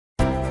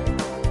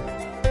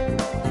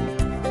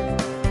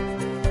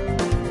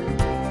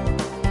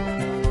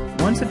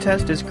Once a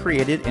test is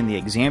created in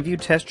the ExamView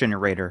test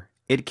generator,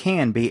 it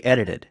can be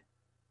edited.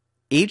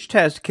 Each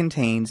test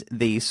contains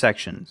these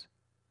sections: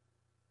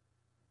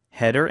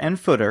 header and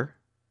footer,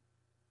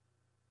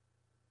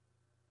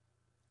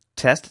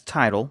 test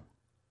title,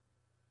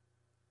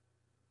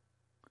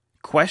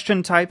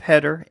 question type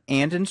header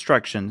and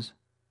instructions,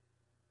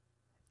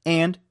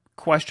 and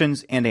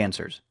questions and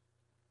answers.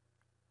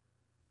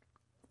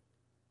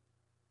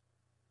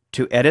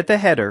 To edit the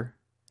header,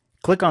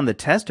 click on the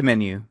Test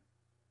menu,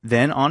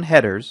 then on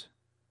Headers,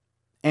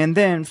 and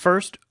then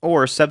First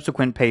or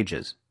Subsequent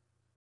Pages.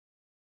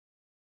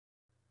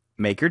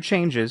 Make your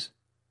changes,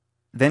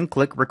 then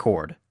click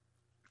Record.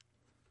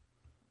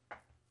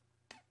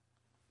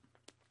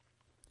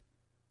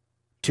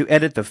 To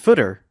edit the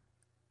footer,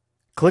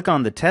 click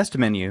on the Test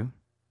menu,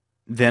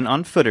 then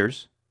on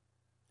Footers,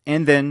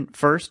 and then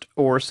First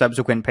or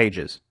Subsequent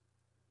Pages.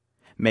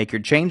 Make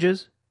your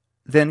changes,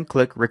 then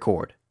click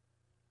Record.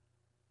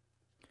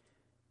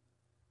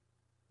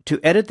 To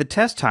edit the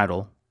test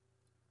title,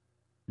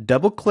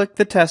 double-click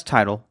the test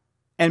title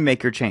and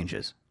make your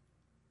changes.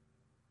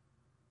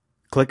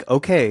 Click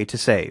OK to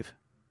save.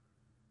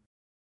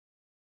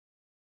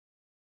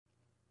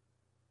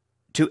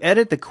 To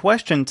edit the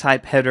question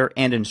type header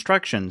and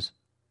instructions,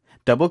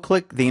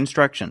 double-click the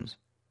instructions.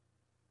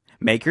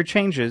 Make your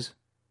changes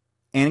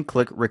and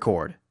click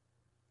Record.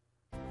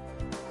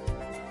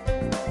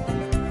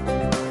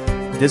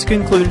 This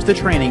concludes the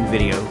training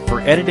video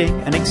for editing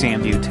an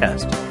ExamView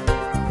test.